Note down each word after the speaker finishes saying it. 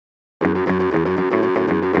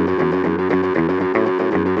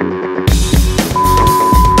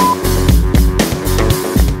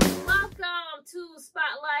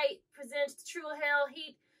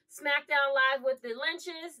Smackdown Live with the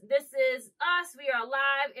Lynchs. This is us. We are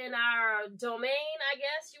live in our domain, I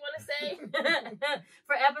guess you want to say,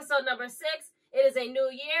 for episode number 6. It is a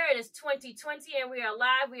new year. It is 2020, and we are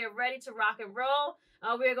live. We are ready to rock and roll.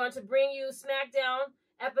 We are going to bring you Smackdown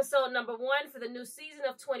episode number 1 for the new season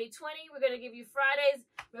of 2020. We're going to give you Friday's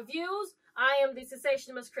reviews. I am the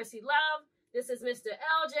sensationalist Chrissy Love. This is Mr.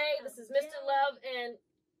 LJ. This is Mr. Love, and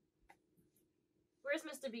where's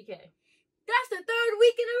Mr. BK? That's the 3rd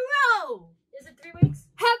week in a row. Is it 3 weeks?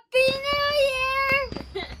 Happy New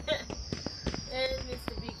Year! And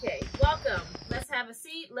Mr. BK, welcome. Let's have a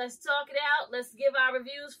seat. Let's talk it out. Let's give our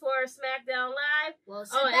reviews for Smackdown Live. Well,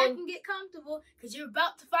 sit back and get comfortable, because you're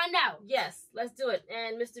about to find out. Yes, let's do it.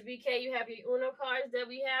 And Mr. BK, you have your Uno cards that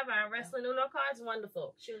we have, our wrestling Uno cards.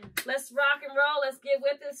 Wonderful. Sure. Let's rock and roll. Let's get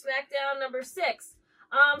with it. Smackdown number 6.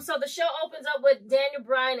 So the show opens up with Daniel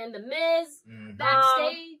Bryan and The Miz.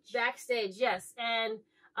 Backstage, yes. And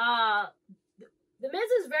The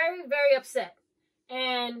Miz is very, very upset.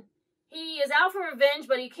 And he is out for revenge,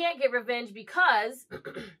 but he can't get revenge because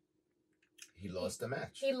he lost the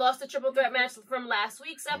match. He lost the triple threat match from last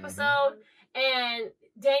week's episode. And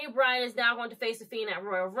Daniel Bryan is now going to face the Fiend at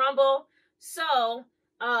Royal Rumble. So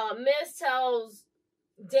Miz tells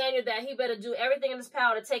Daniel that he better do everything in his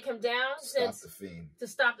power to take him down. Stop the Fiend. To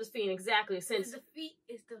stop the Fiend, exactly. Since defeat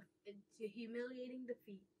is the humiliating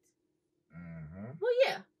defeat. Well,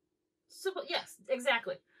 yeah. So, yes,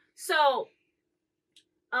 exactly. So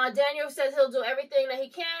Daniel says he'll do everything that he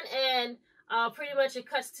can, and pretty much it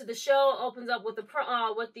cuts to the show. Opens up with the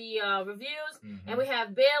reviews, and we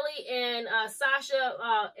have Bayley and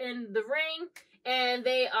Sasha in the ring. And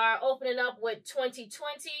they are opening up with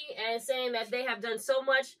 2020 and saying that they have done so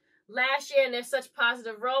much last year and they're such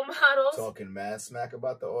positive role models. Talking mad smack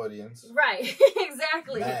about the audience. Right,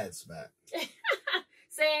 exactly. Mad smack.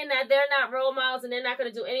 Saying that they're not role models and they're not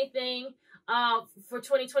going to do anything for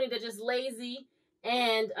 2020. They're just lazy.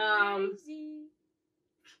 And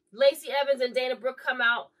Lacey Evans and Dana Brooke come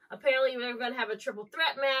out. Apparently, they're going to have a triple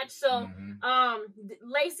threat match. So,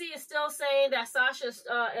 Lacey is still saying that Sasha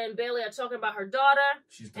and Bayley are talking about her daughter.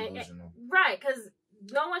 She's delusional. Right, because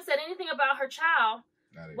no one said anything about her child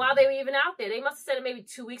while they were even out there. They must have said it maybe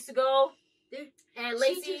 2 weeks ago. And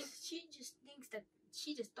Lacey... She just thinks that...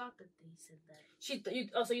 She just thought that they said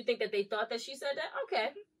that. So you think that they thought that she said that? Okay.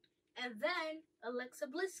 And then Alexa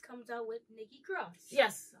Bliss comes out with Nikki Cross.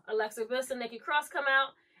 Yes, Alexa Bliss and Nikki Cross come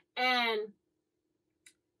out, and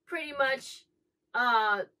pretty much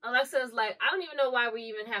Alexa is like, I don't even know why we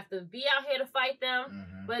even have to be out here to fight them.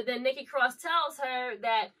 But then Nikki Cross tells her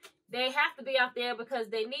that they have to be out there because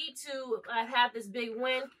they need to have this big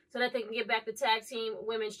win so that they can get back the tag team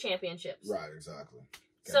women's championships. Right, exactly.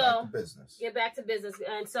 Get back to business.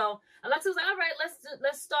 And so Alexa was like, all right,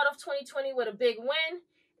 let's start off 2020 with a big win,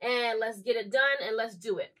 and let's get it done, and let's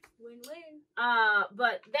do it. Win-win.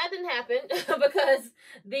 But that didn't happen because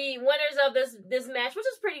the winners of this match, which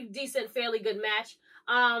is pretty decent, fairly good match,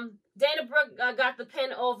 Dana Brooke got the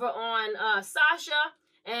pin over on Sasha,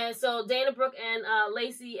 and so Dana Brooke and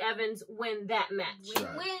Lacey Evans win that match.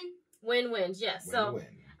 Win-win. Win-wins, yes. Win-win.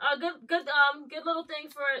 So good little thing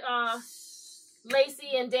for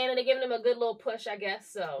Lacey and Dana. They're giving them a good little push, I guess.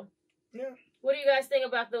 So yeah. What do you guys think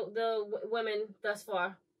about the women thus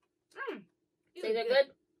far? Think they're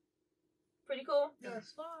good? Pretty cool?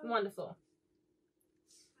 Thus far. Wonderful.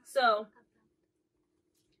 So,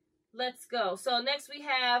 let's go. So, next we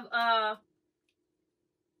have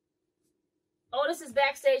Otis is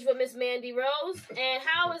backstage with Miss Mandy Rose. And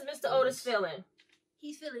how is Mr. Otis feeling?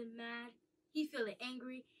 He's feeling mad. He's feeling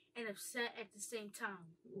angry and upset at the same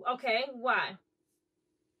time. Okay, why?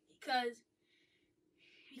 Because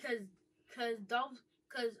Dolph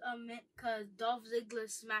Ziggler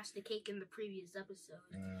smashed the cake in the previous episode.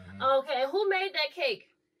 Okay, who made that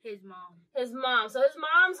cake? His mom. His mom. So his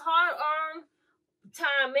mom's hard-earned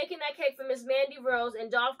time making that cake for Miss Mandy Rose,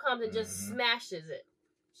 and Dolph comes and just smashes it.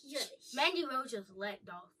 Mandy Rose just let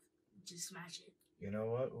Dolph just smash it. You know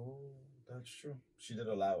what? Ooh, that's true. She did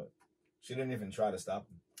allow it. She didn't even try to stop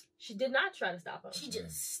him. She did not try to stop him. She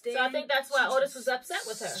just stayed. So I think that's why Otis was upset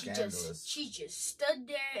with her. She just stood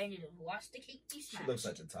there and just watched the cake be smashed. She looks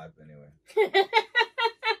like the type anyway.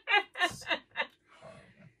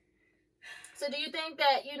 So do you think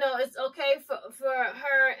that, it's okay for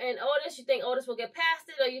her and Otis? You think Otis will get past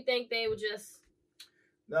it, or you think they would just...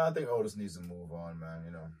 No, I think Otis needs to move on, man,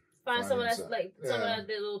 Find someone that's someone that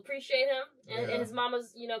will appreciate him, and his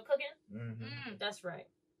mama's, cooking? That's right.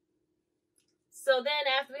 So then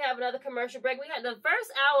after we have another commercial break, we had the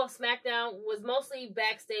first hour of SmackDown was mostly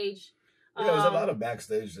backstage Yeah, there was a lot of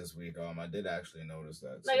backstage this week. I did actually notice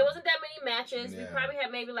that. Like, it wasn't that many matches. Yeah. We probably had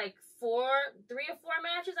maybe like 3 or 4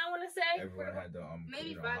 matches, I want to say. Everyone had the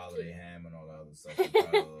maybe holiday ham and all that other stuff.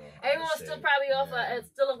 Everyone was still probably off,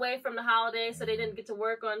 still away from the holidays, so they didn't get to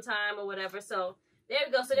work on time or whatever. So there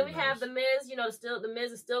we go. So then we have the Miz. You know, the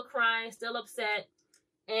Miz is still crying, still upset,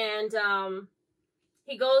 and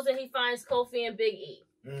he goes and he finds Kofi and Big E.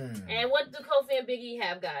 And what do Kofi and Big E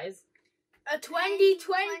have, guys? A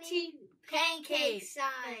 2020 pancake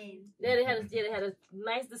sign. Yeah, they had a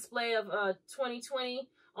nice display of 2020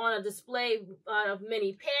 on a display of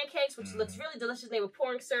mini pancakes, which looks really delicious. They were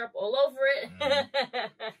pouring syrup all over it.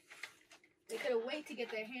 They couldn't wait to get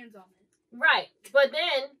their hands on it. Right, but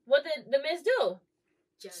then what did the Miz do?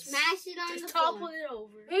 Just smash it on the floor. Topple it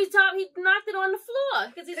over. He knocked it on the floor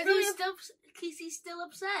because he's still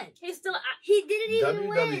upset. He didn't even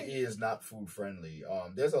win. WWE is not food friendly.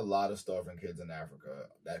 There's a lot of starving kids in Africa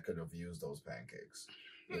that could have used those pancakes.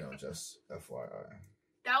 You know, just FYI.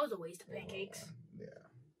 That was a waste of pancakes. Yeah.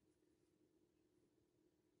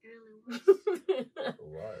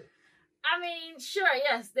 Right. I mean, sure,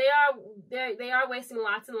 yes, they are wasting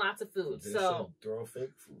lots and lots of food. They should throw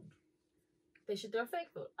fake food. They should throw fake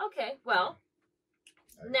food. Okay, well,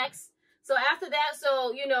 next. So after that,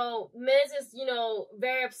 so, you know, Miz is, you know,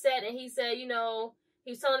 very upset, and he said, you know,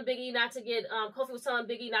 he was telling Big E not to get, Kofi was telling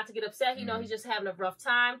Big E not to get upset. You know, he's just having a rough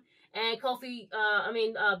time. And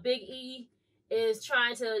Big E is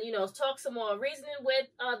trying to, you know, talk some more reasoning with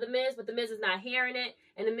the Miz, but the Miz is not hearing it.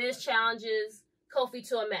 And the Miz challenges Kofi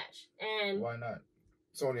to a match. And why not?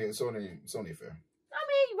 It's only fair. I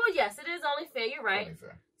mean, well, yes, it is only fair. You're right. Only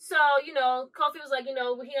fair. So, you know, Kofi was like, you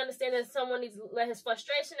know, he understands that someone needs to let his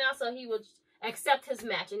frustration out, so he will accept his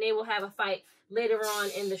match, and they will have a fight later on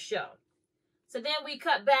in the show. So then we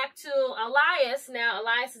cut back to Elias. Now,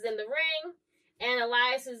 Elias is in the ring, and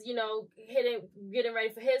Elias is, you know, getting ready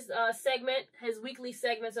for his segment, his weekly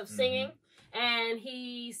segments of singing. And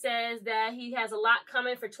he says that he has a lot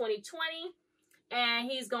coming for 2020, and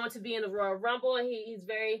he's going to be in the Royal Rumble, and he's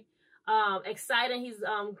very excited. He's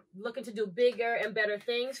looking to do bigger and better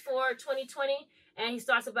things for 2020, and he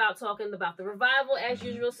starts talking about the Revival as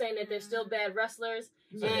usual, saying that they're still bad wrestlers.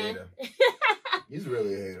 He's a hater. He's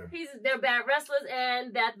really a hater. They're bad wrestlers,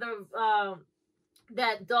 and that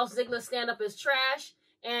that Dolph Ziggler's stand up is trash,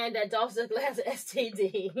 and that Dolph Ziggler has an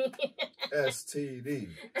STD. STD.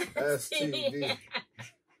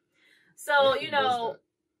 So, you know,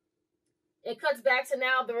 it cuts back to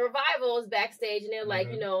now the Revival is backstage, and they're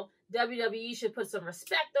like, you know, WWE should put some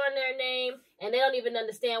respect on their name, and they don't even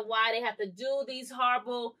understand why they have to do these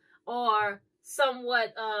horrible or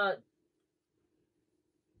somewhat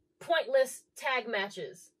pointless tag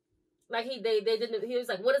matches. Like he was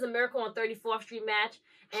like, what is a Miracle on 34th Street match?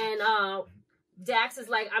 And Dax is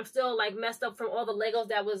like, I'm still like messed up from all the Legos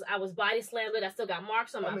I was body slammed with. I still got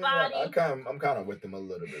marks on my body. I'm kind of with them a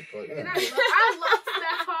little bit, but yeah. I love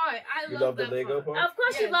that part. You love the Lego part? Of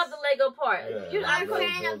course, you love the Lego part. Yeah, I'm a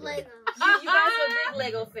fan of Legos. You guys are big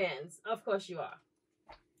Lego fans. Of course you are.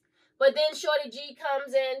 But then Shorty G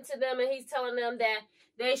comes in to them, and he's telling them that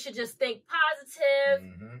they should just think positive,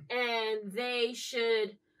 and they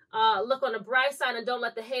should look on the bright side and don't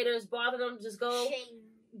let the haters bother them. Just go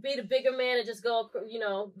be the bigger man and just go, you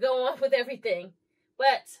know, go on with everything.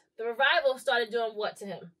 But the Revival started doing what to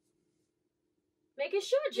him? Making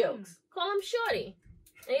short jokes. Call him Shorty.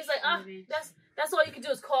 And he's like, that's all you can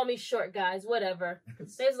do is call me short, guys. Whatever.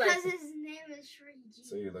 Because his name is Shorty G.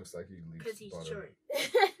 So he looks like he leaves. Because he's short.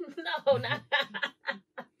 No, not.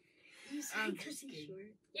 You say because he's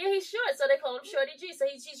short? Yeah, he's short, so they call him Shorty G. So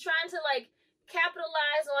he's trying to like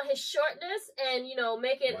capitalize on his shortness and, you know,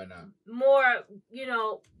 make it more, you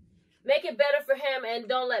know, make it better for him, and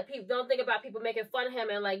don't think about people making fun of him,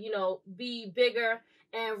 and like, you know, be bigger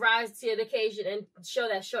and rise to the occasion and show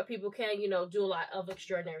that short people can, you know, do a lot of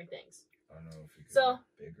extraordinary things. I don't know if he could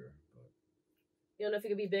be bigger. But... You don't know if he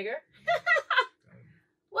could be bigger?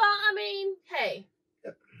 Well, I mean, hey.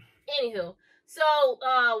 Yep. Anywho, so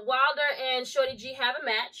Wilder and Shorty G have a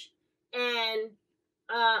match, and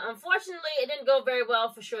unfortunately, it didn't go very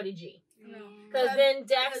well for Shorty G. Because then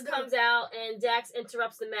Dax comes out, and Dax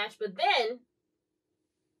interrupts the match. But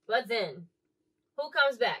then, who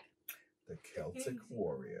comes back? The Celtic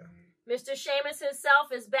Warrior. Mr. Sheamus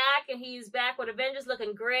himself is back, and he's back with Avengers,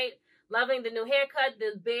 looking great. Loving the new haircut,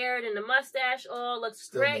 the beard, and the mustache. All looks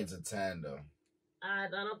great. Still needs a tan, though. I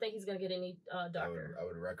don't think he's gonna get any darker. I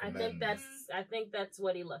would recommend. I think that's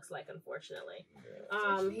what he looks like. Unfortunately,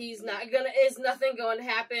 yeah, he's not gonna. It's nothing going to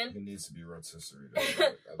happen. He needs to be rotisserie.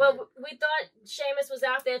 But we thought Sheamus was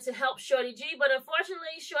out there to help Shorty G, but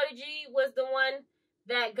unfortunately, Shorty G was the one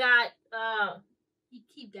that got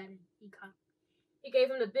he got it. He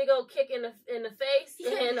gave him the big old kick in the face. He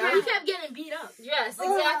and kept getting beat up. Yes,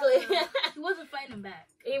 exactly. He wasn't fighting him back.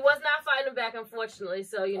 He was not fighting him back, unfortunately.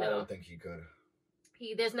 So I don't think he could.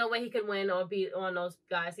 There's no way he could win or beat on those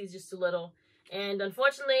guys. He's just too little. And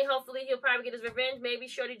unfortunately, hopefully he'll probably get his revenge. Maybe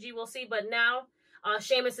Shorty G, we'll see. But now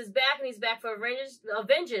Sheamus is back, and he's back for a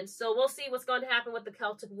vengeance. So we'll see what's going to happen with the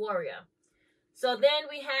Celtic Warrior. So then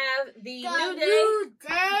we have the New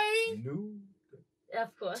Day.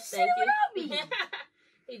 Of course, thank you.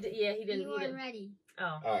 He didn't. You weren't ready.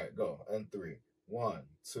 Oh. All right, go. And 3. 1,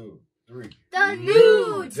 2, 3. The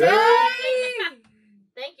New Day.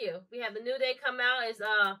 Thank you. We have the New Day come out as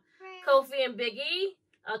Kofi and Big E.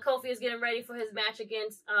 Kofi is getting ready for his match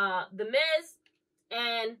against The Miz.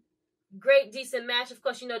 And great, decent match. Of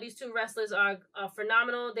course, you know these two wrestlers are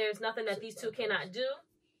phenomenal. There's nothing that these two cannot do.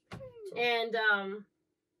 And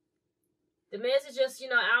The Miz is just,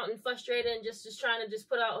 out and frustrated and just trying to just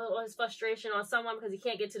put out all his frustration on someone because he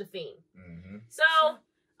can't get to the Fiend. Mm-hmm. So,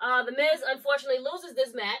 The Miz unfortunately loses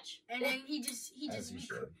this match. And then he just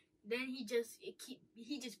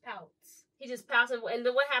pouts. He just pouts. And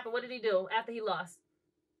then what happened? What did he do after he lost?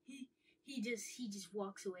 He just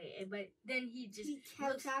walks away. But then he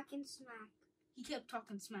kept talking smack. He kept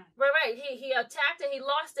talking smack. Right. He attacked and he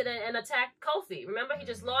lost it and attacked Kofi. Remember, he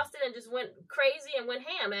just lost it and just went crazy and went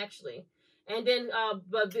ham, actually. And then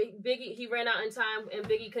but Biggie, he ran out in time and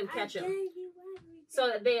Biggie couldn't catch him.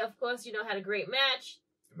 So they, of course, had a great match.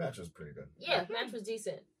 The match was pretty good. Yeah, the match was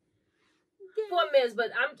decent. Poor Miz,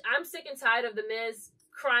 but I'm sick and tired of the Miz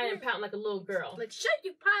crying and pouting like a little girl. Like, shut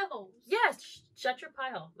your pie hole. Yes, shut your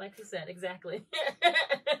pie hole, like he said, exactly.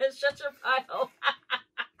 Shut your pie hole.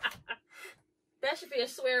 That should be a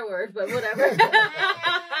swear word, but whatever. Pie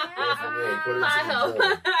hole.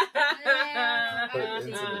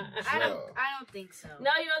 I don't think so.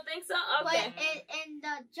 No, you don't think so? Okay. Put it in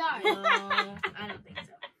the jar. No, I don't think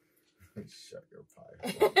so. Shut your pie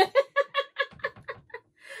hole.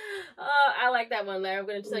 I like that one, Larry. I'm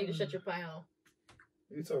going to tell you to shut your pie hole.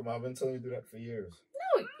 What are you talking about? I've been telling you to do that for years.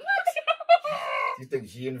 No, what? You think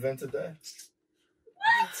he invented that?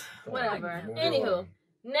 What? Whatever. Anywho.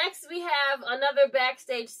 Next, we have another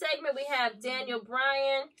backstage segment. We have Daniel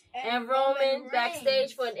Bryan and Roman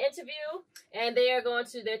backstage for an interview. And they're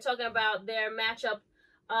talking about their matchup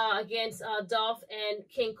against Dolph and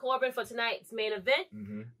King Corbin for tonight's main event.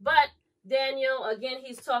 Mm-hmm. But Daniel, again,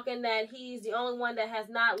 he's talking that he's the only one that has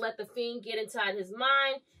not let the Fiend get inside his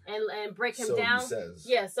mind and break him down. He says.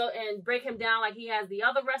 Yeah, and break him down like he has the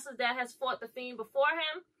other wrestlers that has fought the Fiend before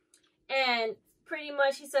him. And pretty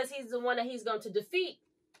much he says he's the one that he's going to defeat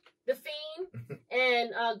the Fiend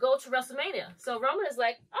and go to WrestleMania. So Roman is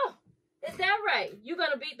like, oh, is that right? You're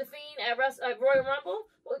going to beat the Fiend at Royal Rumble?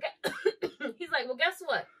 Well, he's like, well, guess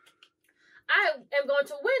what? I am going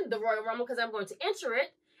to win the Royal Rumble because I'm going to enter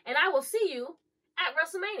it, and I will see you at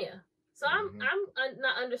WrestleMania. So I'm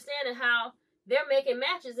not understanding how they're making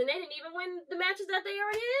matches, and they didn't even win the matches that they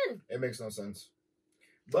already in. It makes no sense.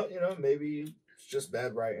 But, maybe it's just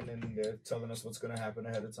bad writing, and they're telling us what's going to happen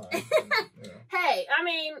ahead of time. And, Hey, I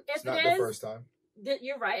mean, it's not the first time.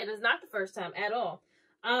 You're right. It is not the first time at all.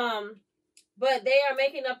 But they are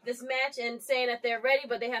making up this match and saying that they're ready,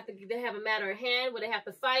 but they have a matter at hand where they have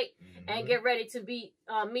to fight and get ready to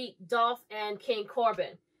meet Dolph and King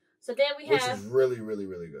Corbin. So then we have... Which is really, really,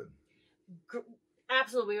 really good.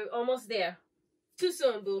 Absolutely. We're almost there. Too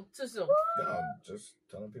soon, boo. Too soon. No, I'm just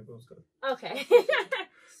telling people it's good. Okay.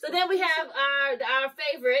 So then we have our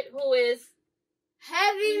favorite, who is...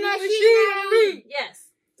 Heavy Machinery!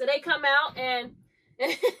 Yes. So they come out and...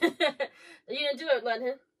 You didn't do it,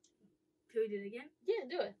 London. Can we do it again? Yeah,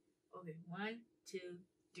 do it. Okay, 1, 2,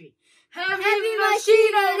 3. Heavy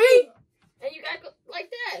Machinery! And you gotta go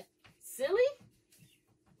like that. Silly?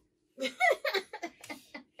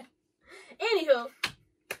 Anywho,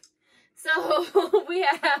 so we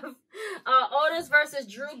have Otis versus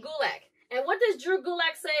Drew Gulak. And what does Drew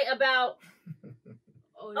Gulak say about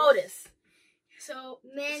Otis? So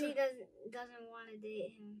Manny doesn't want to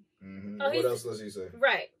date him. Mm-hmm. What else does he say?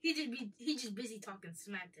 Right. He just busy talking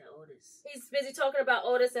smack to Otis. He's busy talking about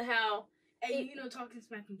Otis and how talking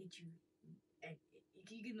smack can get you.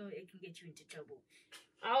 It can get you into trouble.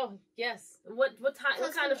 Oh yes. What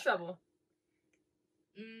kind of trouble?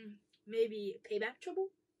 Maybe payback trouble.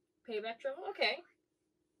 Payback trouble. Okay.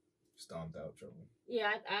 Stomped out trouble.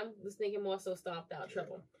 Yeah, I was thinking more so stomped out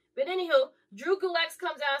trouble. But anywho, Drew Gulak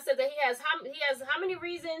comes out and says that he has how many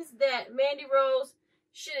reasons that Mandy Rose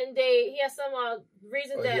shouldn't date. He has some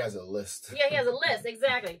reasons that he has a list. Yeah, he has a list,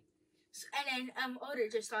 exactly. And then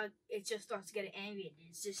Otis just starts getting angry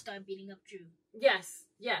and just start beating up Drew. Yes.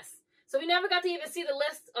 So we never got to even see the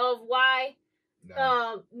list of why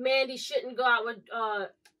Mandy shouldn't go out with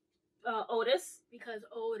Otis, because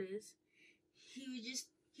Otis, he was just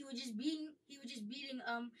beating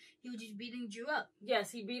Drew up.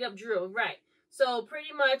 Yes, he beat up Drew, right. So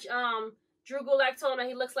pretty much Drew Gulak told him that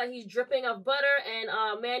he looks like he's dripping of butter, and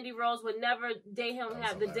Mandy Rose would never date him,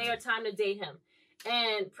 have the day or time to date him.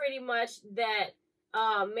 And pretty much that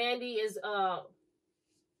Mandy is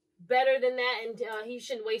better than that, and he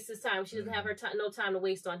shouldn't waste his time. She doesn't have no time to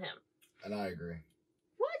waste on him. And I agree.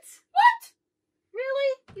 What?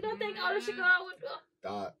 Really? You don't think Otis should go out with...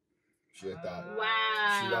 Thought. She had thought.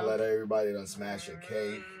 Wow. She done let everybody done smash your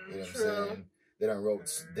cake. You know what I'm saying? They done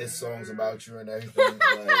wrote diss songs about you and everything.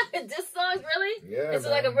 Like, diss songs, really? Yeah, Is it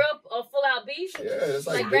like a real full-out beef? Yeah, it's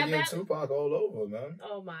like Biggie and Tupac all over, man.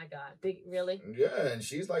 Oh, my God. Big, really? Yeah, and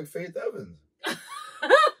she's like Faith Evans. Just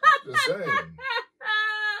saying.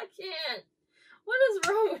 I can't. What is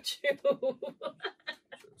wrong with you?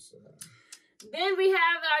 Then we have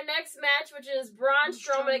our next match, which is Braun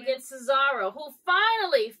Strowman against Cesaro, who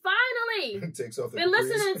finally takes off been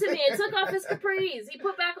listening to me and took off his capris. He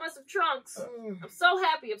put back on some trunks. I'm so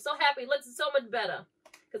happy. He looks so much better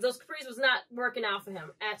because those capris was not working out for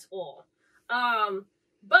him at all.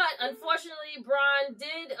 But unfortunately, Braun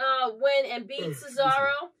did win and beat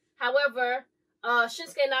Cesaro. However,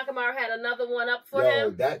 Shinsuke Nakamura had another one up for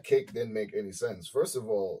him. That kick didn't make any sense. First of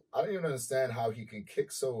all, I don't even understand how he can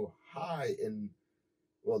kick so high in...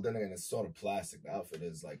 Well, then again, it's sort of plastic. The outfit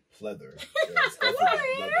is like pleather.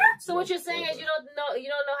 So what you're saying is you don't know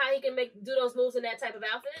how he can do those moves in that type of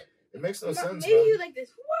outfit? It makes no sense, maybe you like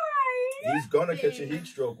this. Why? He's gonna catch a heat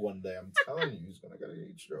stroke one day. I'm telling you, he's gonna get a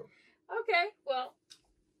heat stroke. Okay, well,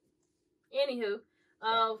 anywho,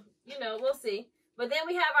 we'll see. But then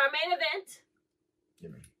we have our main event.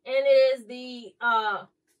 And it is the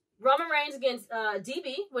Roman Reigns against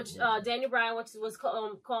DB, which Daniel Bryan was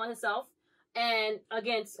calling himself, and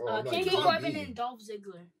against King Corbin and Dolph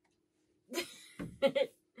Ziggler.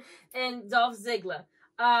 And Dolph Ziggler.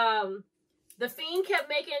 The Fiend kept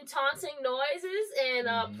making taunting noises and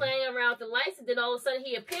playing around with the lights, and then all of a sudden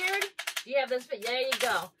he appeared. You have this. There you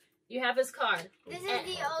go. You have his card. This is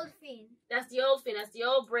the old Fiend. That's the old Fiend. That's the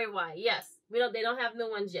old Bray Wyatt. Yes, they don't have new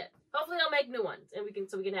ones yet. Hopefully they'll make new ones, and we can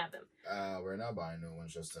have them. We're not buying new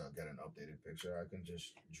ones just to get an updated picture. I can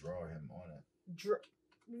just draw him on it.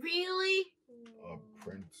 Really?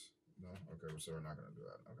 Print. No. Okay, so we're not gonna do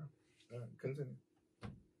that. Okay. All right, continue.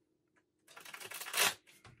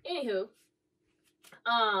 Anywho,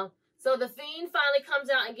 so the Fiend finally comes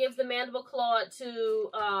out and gives the mandible claw to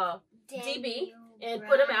DB and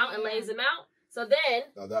put him out and lays him out. So then,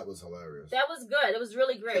 that was hilarious. That was good. It was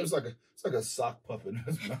really great. It was like a sock puppet in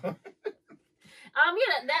his mouth.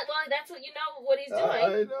 That's what you know what he's doing.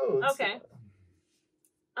 I know. Okay.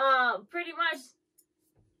 Pretty much.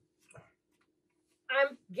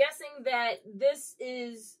 I'm guessing that this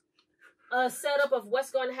is a setup of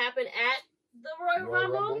what's going to happen at the Royal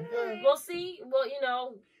Rumble. Yeah. We'll see. Well,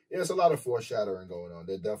 Yeah, it's a lot of foreshadowing going on.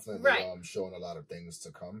 They're definitely showing a lot of things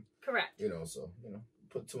to come. Correct.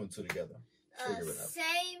 Put two and two together.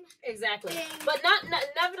 Same. Exactly. But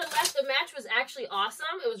nevertheless, the match was actually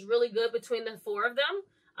awesome. It was really good between the four of them.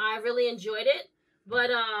 I really enjoyed it.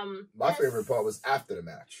 But my favorite part was after the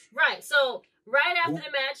match. Right. So right after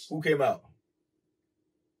the match, who came out?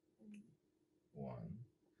 1,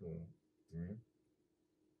 2, 3.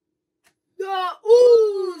 The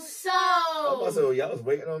Usos. Y'all was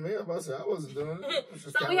waiting on me. I wasn't doing it.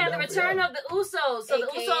 So we had the return of the Usos. So the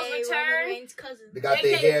Usos returned. They got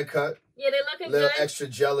their hair cut. Yeah, they looking little good. Extra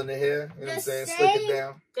gel in the hair. You know what I'm saying? Slick it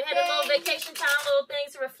down. They had a little vacation time, little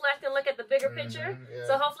things to reflect and look at the bigger picture. Yeah.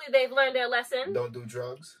 So hopefully they've learned their lesson. Don't do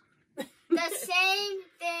drugs. The same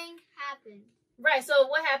thing happened. Right. So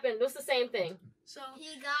what happened? What's the same thing? So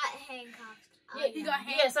he got handcuffed. Yeah, he got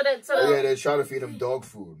handcuffed. Yeah, they try to feed him dog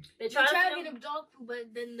food. They tried to feed him dog food,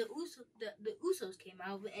 but then the Usos came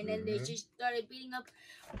out, and then they just started beating up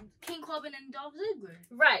King Corbin and Dolph Ziggler.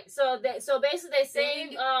 Right. So basically they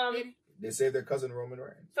saved they saved their cousin Roman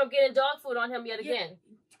Reigns from getting dog food on him yet again.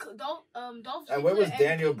 Dolph Ziggler. And where was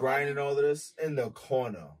Daniel Bryan in all of this? In the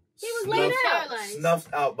corner. He was laid out,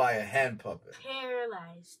 snuffed out by a hand puppet.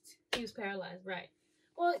 Paralyzed. He was paralyzed. Right.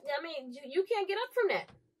 Well, I mean, you can't get up from that.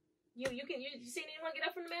 You seen anyone get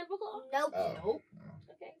up from the mandible claw? Nope. Nope.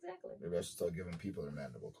 Okay, exactly. Maybe I should start giving people the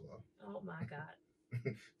mandible claw. Oh my God.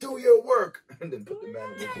 Do your work and then put the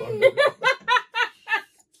mandible claw in their mouth.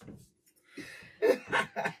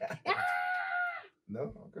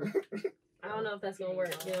 No? Okay. I don't know if that's gonna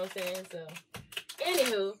work, you know what I'm saying? So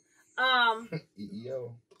anywho,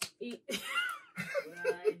 EEO.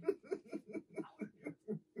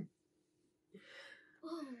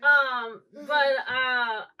 But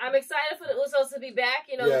I'm excited for the Usos to be back.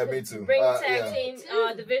 You know, Yeah, me too. Bring the tag yeah. team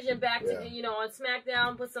division back to on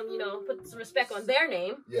SmackDown. Put some respect on their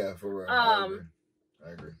name. Yeah, for real. I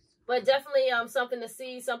agree. But definitely something to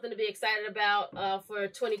see, something to be excited about for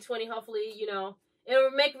 2020. Hopefully,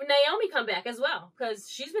 it'll make Naomi come back as well because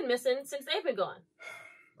she's been missing since they've been gone.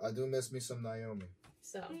 I do miss me some Naomi.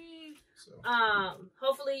 So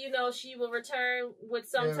hopefully, she will return with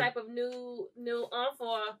some type of new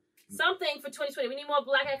or something for 2020. We need more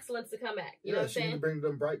Black excellence to come back. You know what I'm saying? She can bring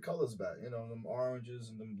them bright colors back. Them oranges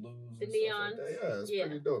and them blues. The and neon. Stuff like that. Yeah, it's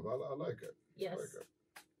pretty dope. I like it. Yes. I like it.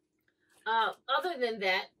 Other than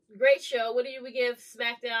that, great show. What do we give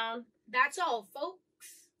SmackDown? That's all,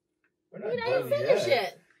 folks. We're not done finished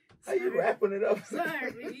yet. How you wrapping it up?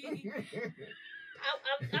 Sorry.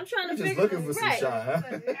 I'm trying to You're just figure looking for some shine, huh?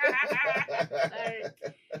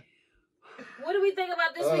 What do we think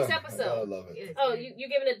about this week's episode? I love it. Oh, you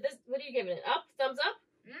giving it this? What are you giving it? Up? Thumbs up?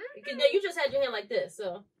 You just had your hand like this,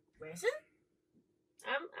 so. Listen.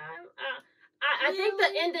 I think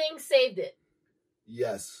the ending saved it.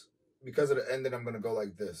 Yes, because of the ending, I'm gonna go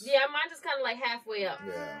like this. Yeah, mine just kind of like halfway up.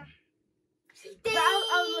 Yeah. But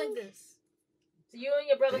I'll like this. So you and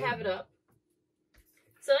your brother have it up.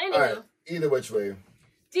 So anyway. All right. Either which way.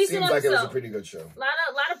 Decent Seems like episode. it was a pretty good show. A lot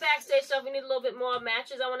of backstage stuff. We need a little bit more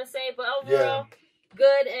matches, I want to say. But overall,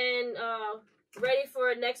 good and ready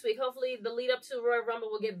for next week. Hopefully, the lead up to Royal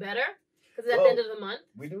Rumble will get better. Because it's at the end of the month.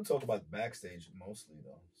 We do talk about backstage mostly,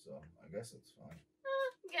 though. So, I guess it's fine.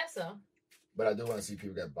 I guess so. But I do want to see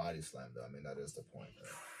people get body slammed, though. I mean, that is the point.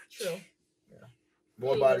 Right? True. Yeah.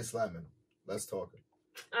 More body slamming. Less talking.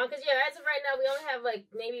 Because, as of right now, we only have,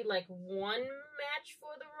 maybe one match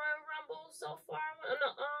for the Royal Rumble so far.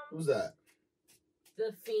 Who's that?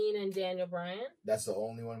 The Fiend and Daniel Bryan. That's the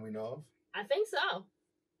only one we know of? I think so.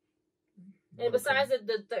 And besides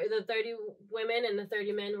the 30 women and the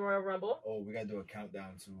 30 men Royal Rumble. Oh, we got to do a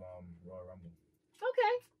countdown to Royal Rumble.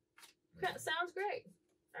 Okay. Yeah. Sounds great.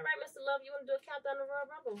 All right, Mr. Love, you want to do a countdown to Royal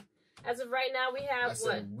Rumble? As of right now, we have I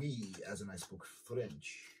said we, as in I spoke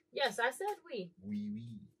French. Yes, I said we.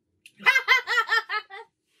 We.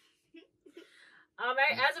 All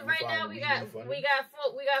right. As of right now, we got 3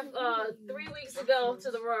 weeks to go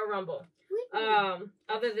to the Royal Rumble.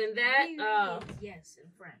 Other than that, yes,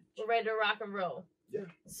 in French. We're ready to rock and roll. Yeah.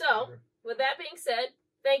 So, with that being said,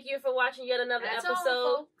 thank you for watching yet another episode.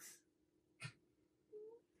 All, folks.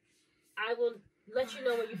 I will let you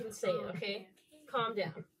know when you can say it. Okay. Calm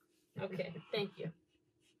down. Okay. Thank you.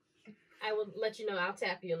 I will let you know. I'll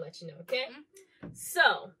tap you and let you know. Okay.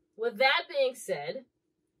 So, with that being said.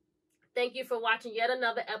 Thank you for watching yet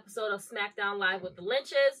another episode of Smackdown Live with the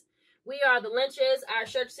Lynchs. We are the Lynchs. Our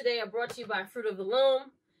shirts today are brought to you by Fruit of the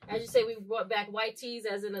Loom. As you say, we brought back white tees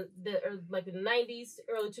as in the 90s,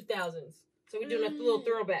 early 2000s. So we're doing a little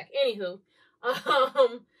throwback. Anywho,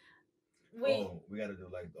 we got to do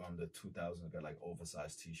the 2000s, got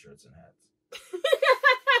oversized t-shirts and hats.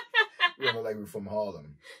 We look like we're from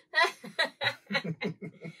Harlem.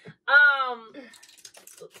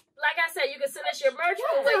 Like I said, you can send us your merch.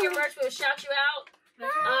 We'll wear your merch. We'll shout you out.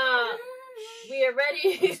 We are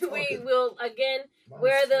ready. We will, again,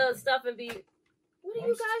 wear the stuff and be... What are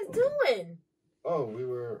you guys doing? Oh, we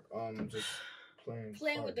were just playing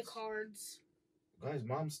cards. With the cards. Guys,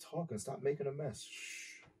 Mom's talking. Stop making a mess.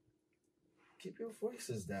 Shh. Keep your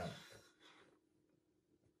voices down.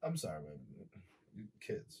 I'm sorry, man. You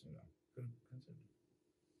kids,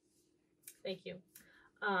 Thank you.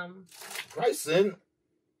 Bryson?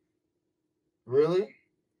 Really?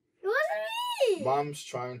 It wasn't me. Mom's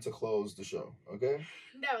trying to close the show, okay?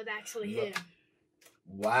 That was actually him.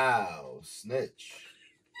 Wow. Snitch.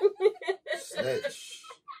 Snitch.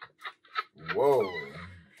 Whoa.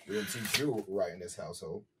 We didn't teach you right in this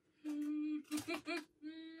household. Thank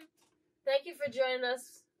you for joining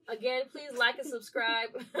us. Again, please like and subscribe.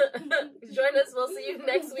 Join us. We'll see you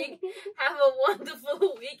next week. Have a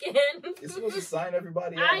wonderful weekend. You're supposed to sign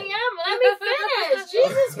everybody out. I am. Let me finish.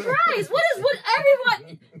 Jesus Christ. What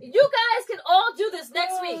everyone... You guys can all do this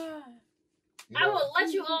next week. I will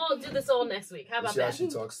let you all do this all next week. How about that? She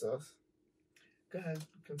talks stuff. Go ahead.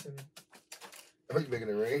 Continue. Are you making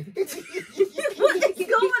it rain? What is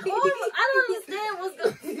going on? I don't understand what's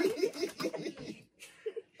going on.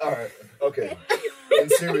 All right. Okay. In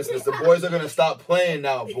seriousness, the boys are going to stop playing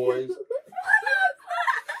now, boys.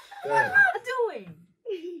 What am I doing?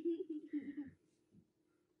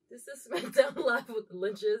 This is Smackdown Live with the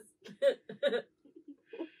Lynchs.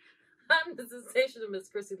 I'm the sensational Miss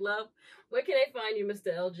Chrissy Love. Where can they find you,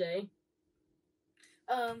 Mr. LJ?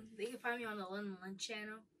 They can find me on the Lynch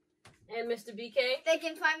channel. And Mr. BK? They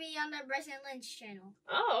can find me on the Bryson Lynch channel.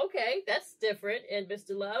 Oh, okay. That's different. And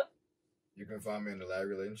Mr. Love? You can find me on the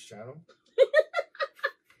Larry Lynch channel.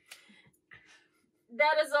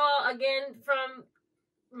 That is all, again, from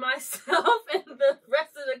myself and the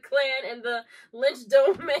rest of the clan and the Lynch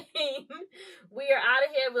domain. We are out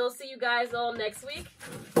of here. We'll see you guys all next week.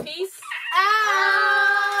 Peace Out!